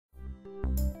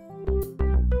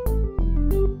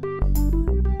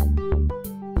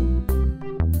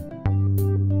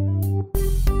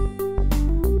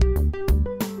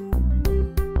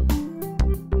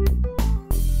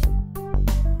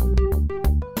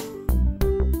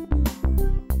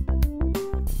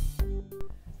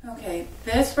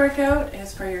This workout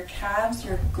is for your calves,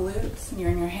 your glutes, and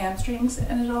your hamstrings,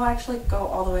 and it'll actually go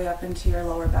all the way up into your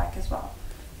lower back as well.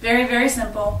 Very, very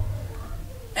simple.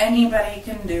 Anybody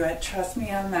can do it, trust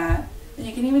me on that. And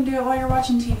you can even do it while you're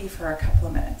watching TV for a couple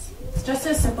of minutes. It's just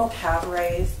a simple calf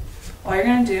raise. All you're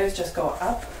going to do is just go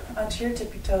up onto your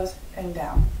tippy toes and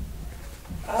down.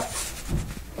 Up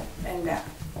and down.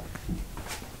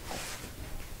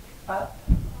 Up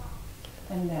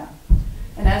and down.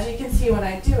 And as you can see when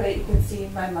I do it, you can see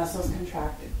my muscles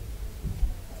contracted.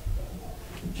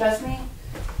 Trust me,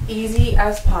 easy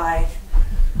as pie.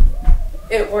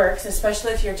 It works,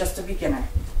 especially if you're just a beginner.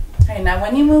 Okay, now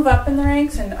when you move up in the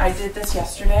ranks, and I did this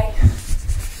yesterday,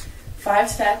 5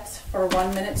 sets for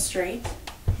 1 minute straight.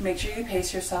 Make sure you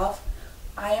pace yourself.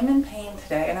 I am in pain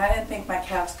today, and I didn't think my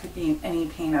calves could be in any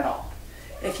pain at all.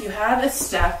 If you have a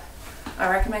step,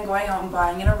 I recommend going out and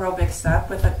buying an aerobic step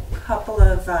with a couple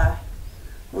of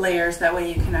layers. That way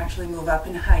you can actually move up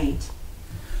in height.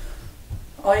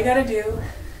 All you got to do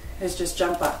is just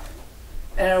jump up,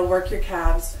 and it'll work your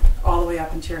calves all the way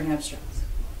up into your hamstrings.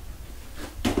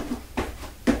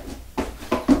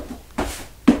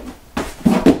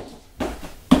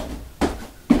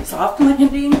 Soft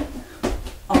landing.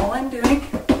 All I'm doing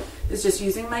is just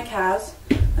using my calves.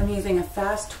 I'm using a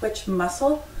fast twitch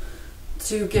muscle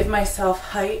to give myself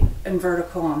height and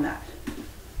vertical on that.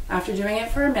 After doing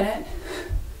it for a minute,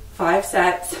 5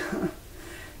 sets,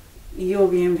 you'll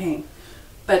be in pain.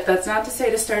 But that's not to say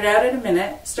to start out at a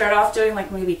minute. Start off doing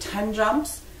like maybe 10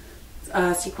 jumps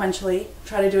sequentially.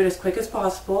 Try to do it as quick as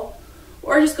possible,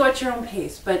 or just go at your own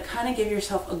pace, but kind of give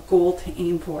yourself a goal to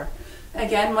aim for.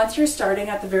 Again, once you're starting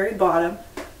at the very bottom,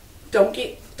 don't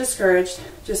get discouraged.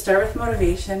 Just start with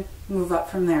motivation, move up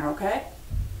from there, okay?